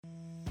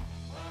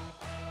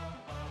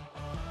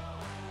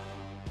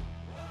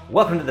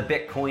Welcome to the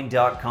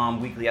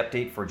Bitcoin.com weekly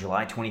update for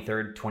July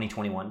 23rd,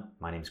 2021.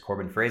 My name is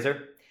Corbin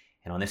Fraser,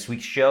 and on this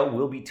week's show,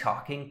 we'll be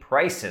talking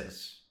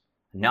prices,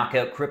 a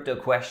knockout crypto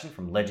question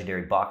from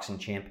legendary boxing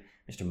champ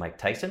Mr. Mike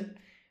Tyson,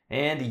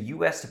 and the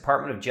U.S.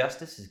 Department of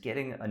Justice is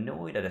getting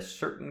annoyed at a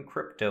certain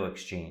crypto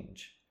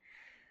exchange.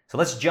 So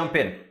let's jump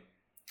in.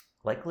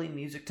 Likely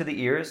music to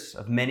the ears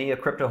of many a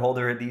crypto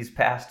holder these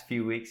past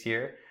few weeks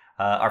here.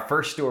 Our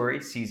first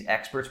story sees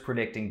experts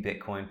predicting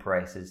Bitcoin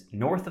prices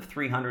north of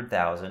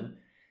 300,000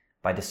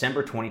 by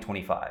December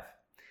 2025.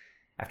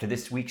 After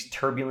this week's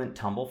turbulent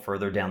tumble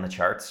further down the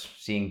charts,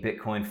 seeing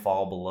Bitcoin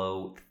fall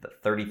below the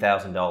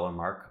 $30,000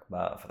 mark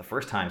for the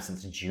first time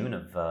since June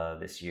of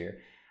this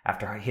year,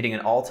 after hitting an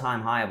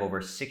all-time high of over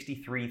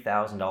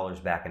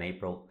 $63,000 back in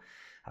April,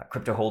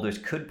 crypto holders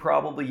could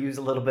probably use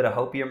a little bit of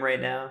hopium right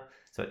now.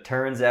 So it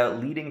turns out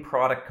leading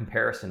product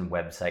comparison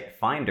website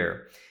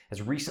Finder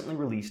has recently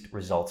released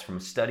results from a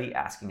study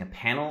asking a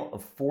panel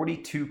of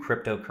 42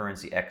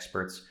 cryptocurrency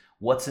experts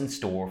what's in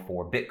store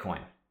for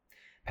Bitcoin.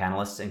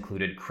 Panelists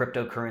included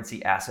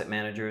cryptocurrency asset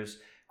managers,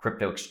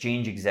 crypto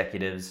exchange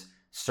executives,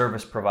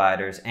 service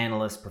providers,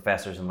 analysts,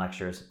 professors, and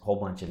lecturers, a whole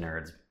bunch of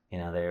nerds. You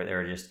know,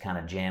 they're just kind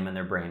of jamming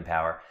their brain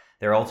power.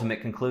 Their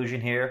ultimate conclusion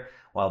here,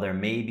 while there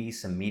may be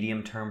some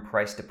medium-term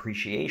price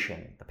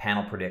depreciation, the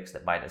panel predicts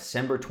that by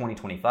December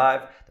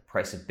 2025, the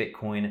price of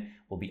Bitcoin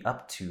will be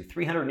up to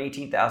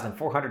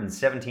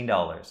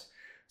 $318,417.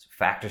 So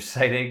factors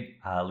cited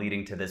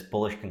leading to this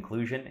bullish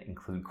conclusion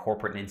include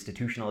corporate and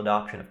institutional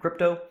adoption of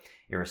crypto,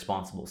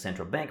 irresponsible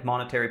central bank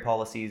monetary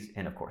policies,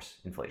 and of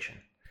course,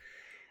 inflation.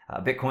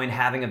 Bitcoin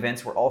halving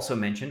events were also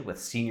mentioned, with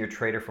senior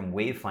trader from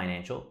Wave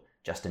Financial,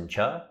 Justin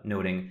Cha,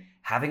 noting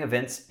halving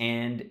events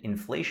and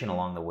inflation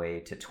along the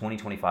way to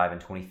 2025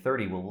 and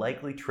 2030 will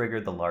likely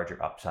trigger the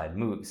larger upside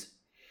moves.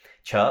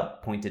 Cha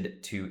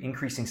pointed to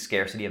increasing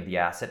scarcity of the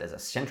asset as a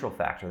central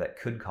factor that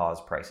could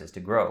cause prices to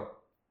grow.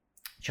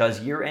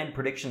 Cha's year-end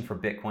prediction for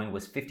Bitcoin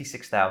was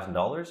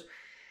 $56,000,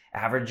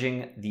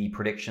 averaging the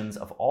predictions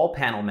of all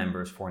panel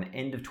members for an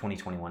end of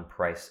 2021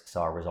 price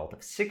saw a result of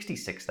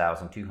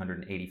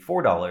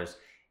 $66,284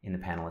 in the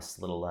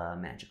panelists' little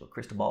magical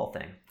crystal ball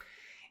thing.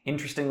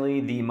 Interestingly,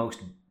 the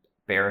most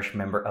bearish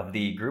member of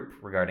the group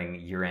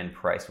regarding year-end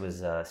price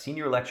was a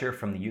senior lecturer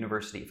from the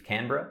University of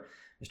Canberra,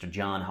 Mr.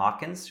 John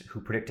Hawkins, who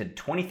predicted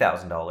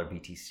 $20,000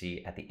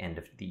 BTC at the end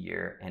of the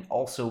year, and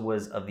also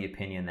was of the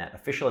opinion that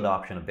official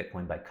adoption of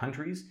Bitcoin by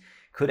countries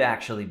could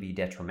actually be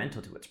detrimental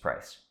to its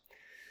price.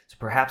 So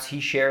perhaps he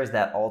shares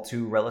that all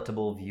too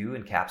relatable view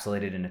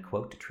encapsulated in a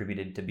quote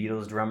attributed to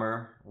Beatles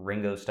drummer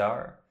Ringo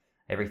Starr: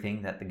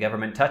 "Everything that the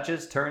government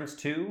touches turns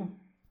to,"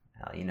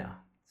 well, you know.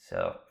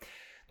 So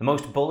the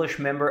most bullish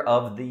member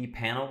of the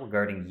panel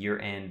regarding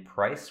year-end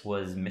price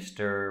was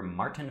Mr.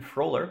 Martin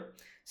Frohler,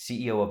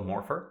 CEO of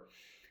Morpher,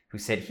 who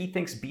said he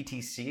thinks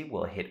BTC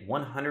will hit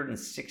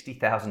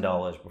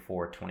 $160,000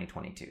 before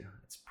 2022.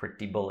 That's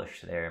pretty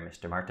bullish there,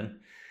 Mr.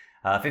 Martin.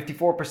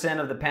 54%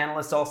 of the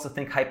panelists also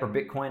think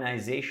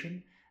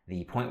hyper-Bitcoinization,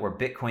 the point where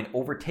Bitcoin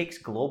overtakes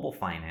global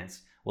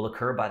finance, will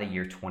occur by the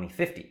year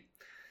 2050.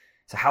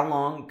 So how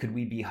long could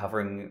we be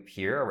hovering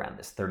here around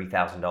this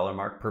 $30,000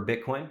 mark per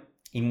Bitcoin?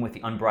 Even with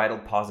the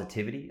unbridled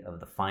positivity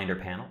of the Finder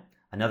panel,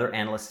 another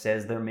analyst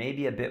says there may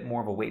be a bit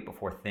more of a wait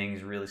before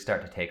things really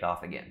start to take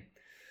off again.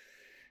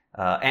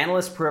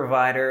 Analyst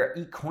provider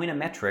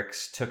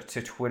Ecoinometrics took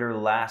to Twitter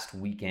last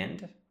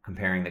weekend,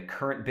 comparing the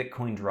current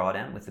Bitcoin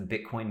drawdown with the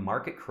Bitcoin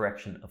market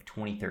correction of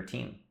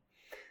 2013.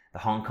 The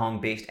Hong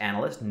Kong-based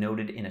analyst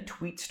noted in a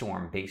tweet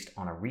storm based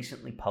on a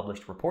recently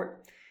published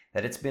report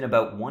that it's been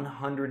about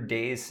 100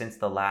 days since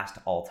the last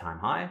all-time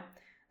high.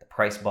 The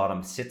price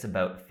bottom sits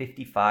about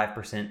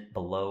 55%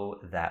 below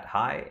that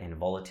high, and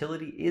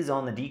volatility is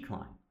on the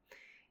decline.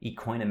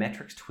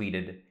 Ecoinometrics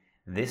tweeted,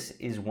 "This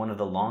is one of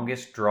the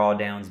longest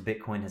drawdowns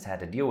Bitcoin has had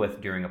to deal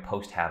with during a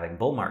post-halving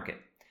bull market,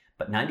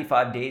 but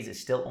 95 days is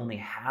still only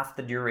half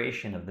the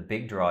duration of the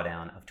big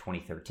drawdown of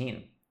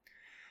 2013.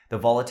 The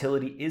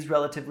volatility is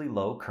relatively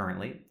low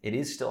currently. It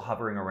is still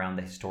hovering around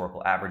the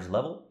historical average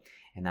level,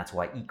 and that's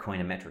why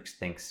Ecoinometrics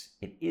thinks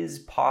it is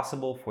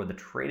possible for the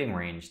trading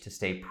range to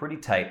stay pretty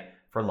tight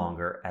for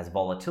longer, as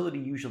volatility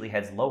usually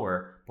heads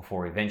lower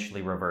before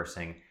eventually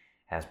reversing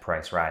as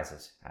price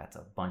rises." That's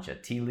a bunch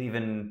of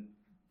tea-leaving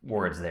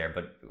words there,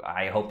 but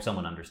I hope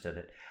someone understood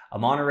it. A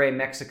Monterrey,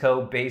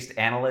 Mexico-based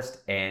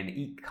analyst and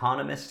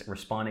economist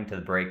responding to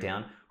the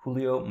breakdown,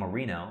 Julio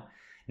Marino,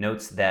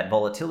 notes that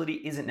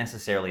volatility isn't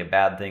necessarily a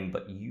bad thing,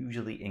 but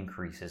usually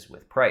increases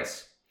with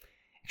price.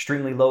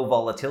 Extremely low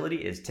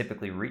volatility is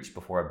typically reached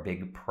before a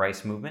big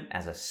price movement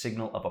as a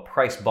signal of a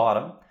price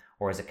bottom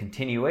or as a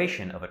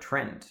continuation of a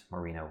trend,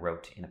 Marino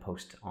wrote in a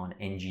post on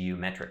NGU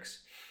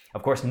Metrics.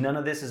 Of course, none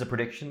of this is a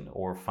prediction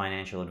or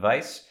financial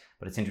advice,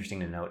 but it's interesting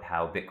to note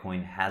how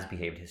Bitcoin has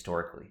behaved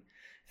historically.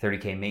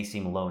 30K may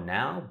seem low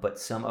now, but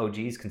some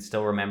OGs can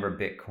still remember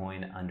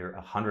Bitcoin under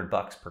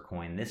 $100 per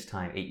coin this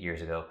time 8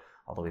 years ago,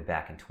 all the way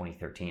back in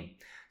 2013.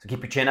 So keep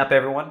your chin up,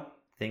 everyone.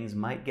 Things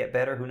might get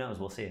better. Who knows?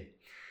 We'll see.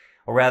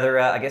 Or rather,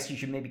 I guess you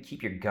should maybe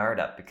keep your guard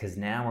up, because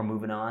now we're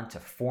moving on to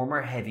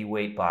former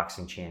heavyweight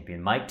boxing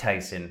champion Mike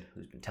Tyson,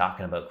 who's been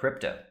talking about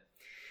crypto.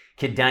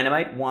 Kid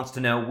Dynamite wants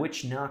to know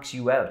which knocks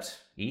you out,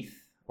 ETH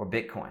or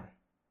Bitcoin.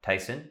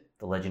 Tyson,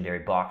 the legendary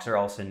boxer,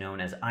 also known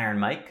as Iron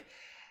Mike,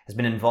 has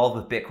been involved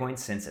with Bitcoin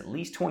since at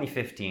least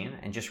 2015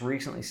 and just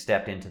recently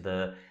stepped into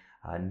the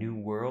new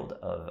world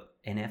of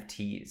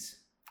NFTs,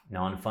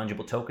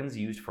 non-fungible tokens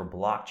used for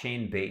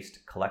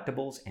blockchain-based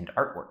collectibles and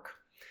artwork.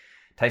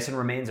 Tyson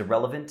remains a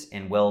relevant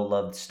and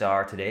well-loved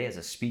star today as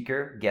a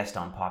speaker, guest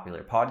on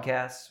popular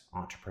podcasts,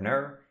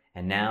 entrepreneur,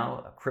 and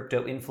now a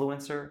crypto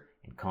influencer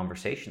and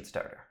conversation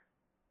starter.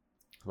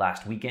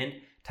 Last weekend,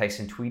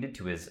 Tyson tweeted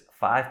to his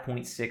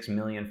 5.6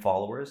 million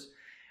followers,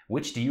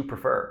 "Which do you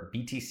prefer,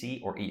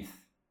 BTC or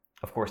ETH?"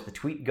 Of course, the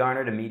tweet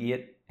garnered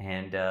immediate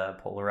and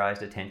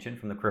polarized attention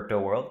from the crypto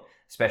world,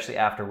 especially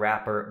after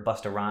rapper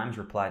Busta Rhymes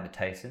replied to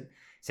Tyson,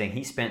 saying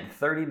he spent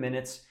 30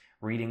 minutes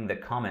reading the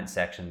comment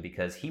section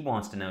because he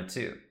wants to know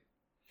too.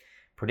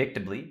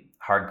 Predictably,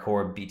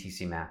 hardcore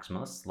BTC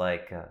maximalists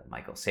like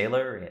Michael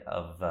Saylor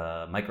of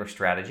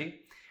MicroStrategy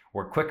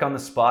were quick on the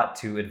spot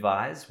to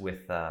advise,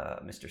 with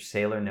Mr.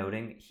 Saylor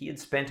noting he had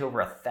spent over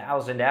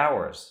 1,000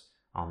 hours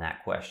on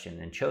that question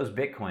and chose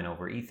Bitcoin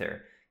over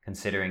Ether,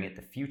 considering it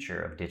the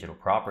future of digital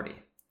property.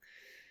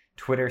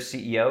 Twitter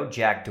CEO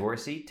Jack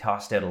Dorsey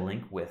tossed out a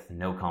link with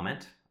no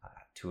comment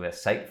to a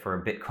site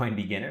for Bitcoin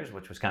beginners,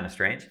 which was kind of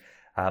strange.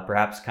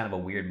 Perhaps kind of a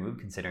weird move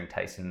considering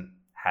Tyson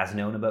has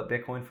known about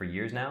Bitcoin for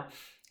years now.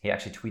 He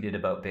actually tweeted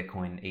about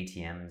Bitcoin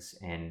ATMs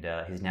and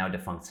his now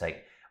defunct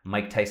site,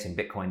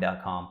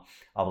 MikeTysonBitcoin.com,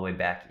 all the way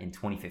back in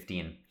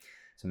 2015.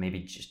 So maybe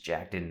just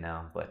Jack didn't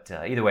know. But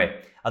either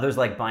way, others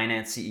like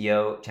Binance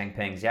CEO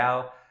Changpeng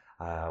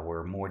Zhao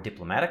were more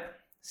diplomatic,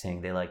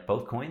 saying they like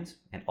both coins,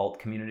 and alt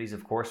communities,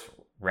 of course,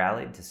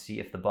 rallied to see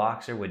if the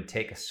boxer would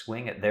take a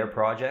swing at their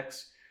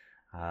projects.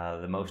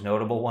 The most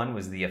notable one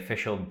was the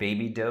official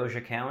Baby Doge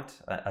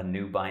account, a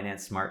new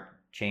Binance Smart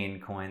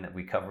Chain coin that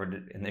we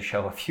covered in the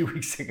show a few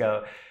weeks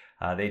ago.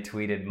 They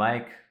tweeted,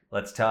 "Mike,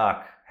 let's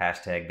talk,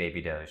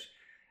 #Baby Doge."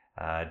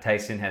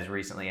 Tyson has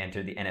recently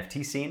entered the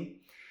NFT scene,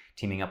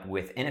 teaming up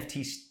with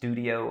NFT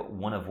studio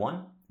One of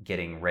One,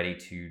 getting ready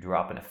to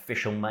drop an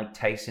official Mike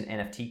Tyson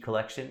NFT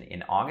collection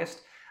in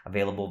August,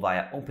 available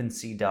via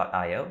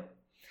OpenSea.io.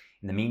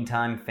 In the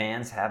meantime,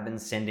 fans have been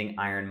sending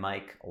Iron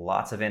Mike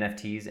lots of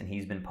NFTs, and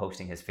he's been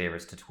posting his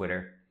favorites to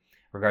Twitter.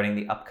 Regarding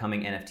the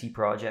upcoming NFT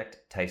project,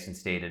 Tyson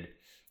stated,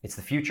 "It's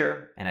the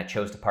future, and I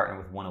chose to partner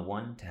with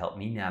 101 to help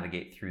me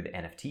navigate through the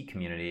NFT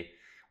community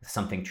with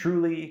something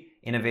truly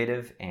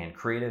innovative and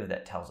creative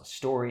that tells a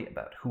story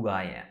about who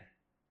I am."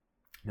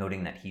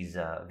 Noting that he's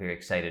very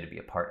excited to be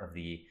a part of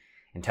the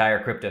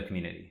entire crypto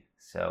community.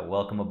 So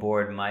welcome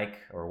aboard, Mike,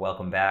 or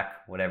welcome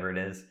back, whatever it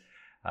is.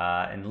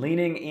 And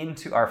leaning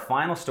into our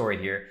final story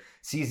here,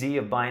 CZ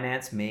of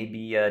Binance may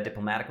be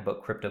diplomatic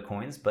about crypto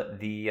coins, but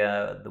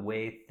the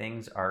way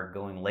things are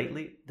going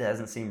lately, it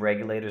doesn't seem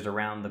regulators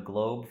around the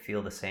globe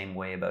feel the same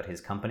way about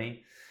his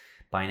company.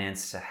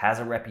 Binance has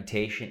a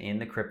reputation in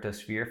the crypto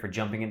sphere for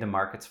jumping into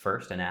markets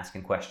first and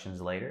asking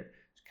questions later.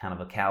 It's kind of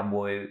a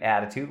cowboy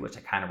attitude, which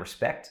I kind of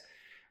respect.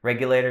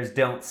 Regulators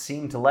don't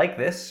seem to like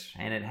this,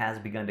 and it has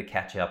begun to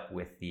catch up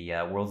with the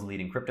world's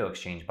leading crypto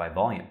exchange by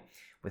volume,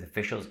 with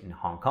officials in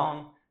Hong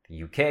Kong, the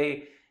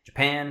UK,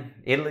 Japan,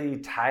 Italy,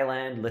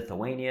 Thailand,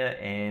 Lithuania,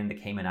 and the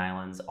Cayman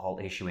Islands all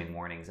issuing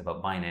warnings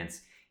about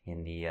Binance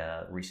in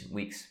the recent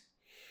weeks.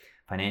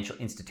 Financial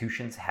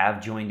institutions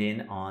have joined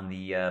in on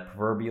the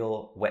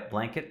proverbial wet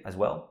blanket as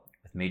well,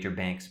 with major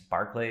banks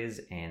Barclays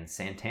and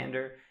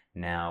Santander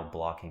now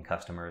blocking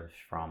customers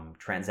from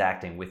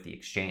transacting with the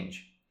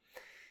exchange.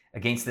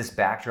 Against this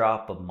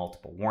backdrop of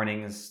multiple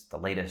warnings, the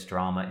latest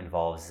drama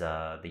involves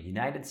the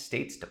United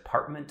States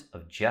Department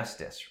of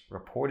Justice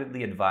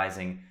reportedly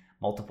advising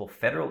multiple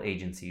federal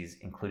agencies,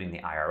 including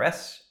the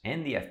IRS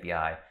and the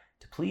FBI,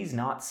 to please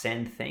not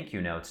send thank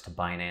you notes to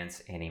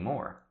Binance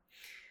anymore.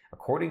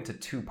 According to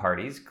two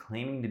parties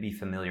claiming to be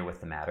familiar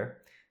with the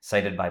matter,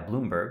 cited by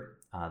Bloomberg,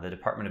 the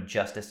Department of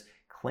Justice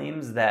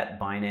claims that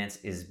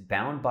Binance is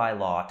bound by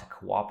law to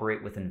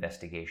cooperate with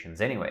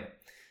investigations anyway.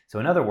 So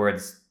in other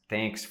words,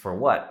 thanks for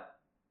what?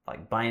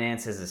 Like,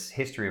 Binance has this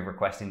history of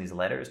requesting these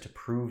letters to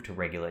prove to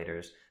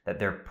regulators that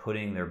they're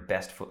putting their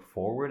best foot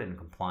forward and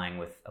complying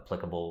with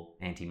applicable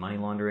anti-money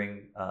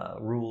laundering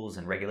rules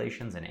and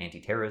regulations and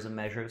anti-terrorism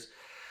measures.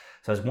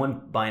 So as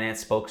one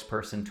Binance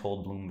spokesperson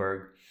told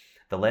Bloomberg,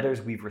 the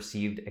letters we've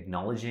received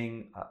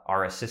acknowledging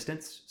our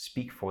assistance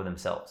speak for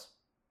themselves.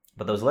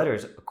 But those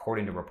letters,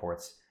 according to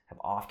reports, have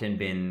often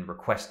been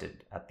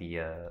requested at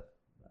the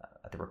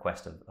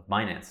request of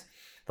Binance.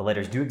 The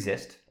letters do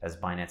exist, as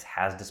Binance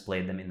has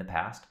displayed them in the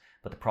past,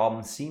 but the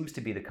problem seems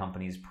to be the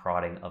company's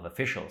prodding of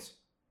officials.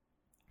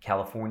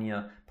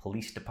 California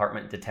Police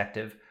Department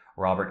Detective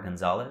Robert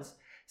Gonzalez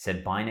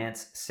said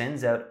Binance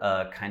sends out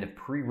a kind of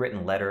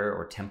pre-written letter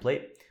or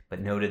template, but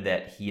noted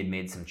that he had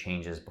made some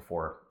changes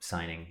before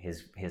signing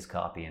his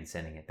copy and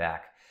sending it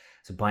back.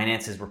 So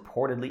Binance is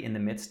reportedly in the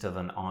midst of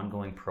an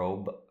ongoing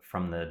probe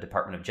from the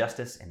Department of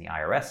Justice and the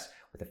IRS,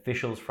 with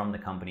officials from the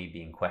company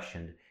being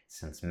questioned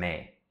since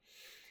May.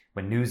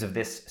 When news of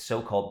this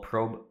so-called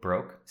probe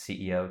broke,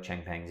 CEO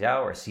Changpeng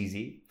Zhao, or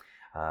CZ,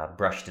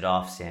 brushed it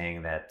off,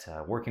 saying that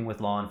working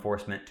with law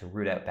enforcement to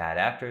root out bad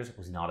actors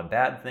was not a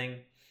bad thing,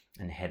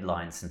 and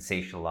headlines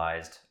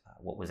sensationalized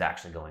what was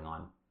actually going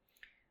on.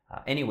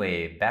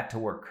 Anyway, back to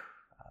work,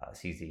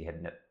 CZ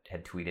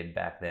had tweeted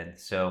back then.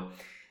 So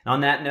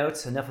on that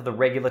note, enough of the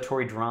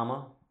regulatory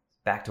drama.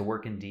 Back to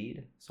work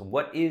indeed. So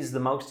what is the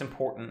most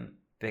important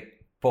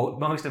for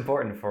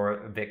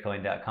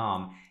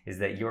Bitcoin.com is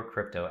that your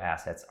crypto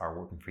assets are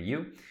working for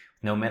you.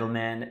 No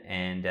middlemen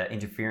and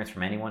interference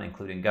from anyone,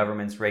 including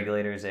governments,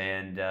 regulators,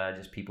 and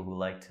just people who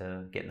like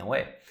to get in the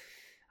way.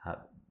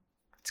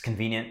 It's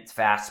convenient, it's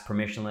fast,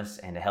 permissionless,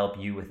 and to help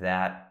you with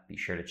that, be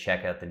sure to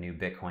check out the new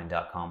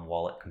Bitcoin.com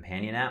Wallet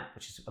Companion app,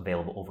 which is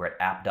available over at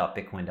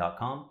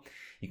app.bitcoin.com.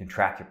 You can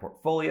track your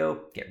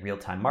portfolio, get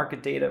real-time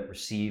market data,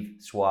 receive,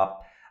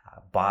 swap,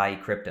 buy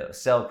crypto,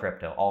 sell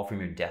crypto, all from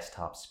your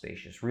desktop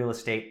spacious real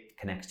estate.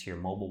 Connects to your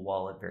mobile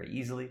wallet very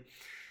easily.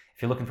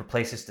 If you're looking for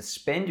places to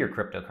spend your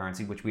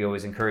cryptocurrency, which we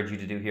always encourage you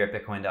to do here at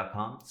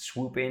Bitcoin.com,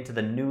 swoop into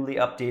the newly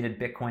updated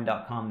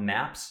Bitcoin.com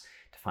maps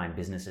to find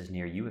businesses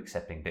near you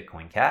accepting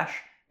Bitcoin Cash,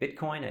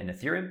 Bitcoin, and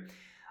Ethereum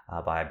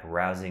by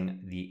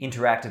browsing the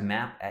interactive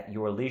map at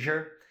your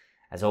leisure.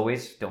 As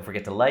always, don't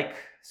forget to like,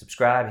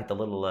 subscribe, hit the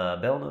little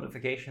bell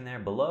notification there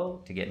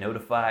below to get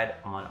notified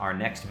on our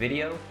next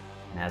video.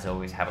 And as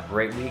always, have a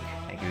great week.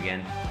 Thank you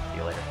again. See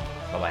you later.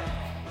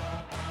 Bye-bye.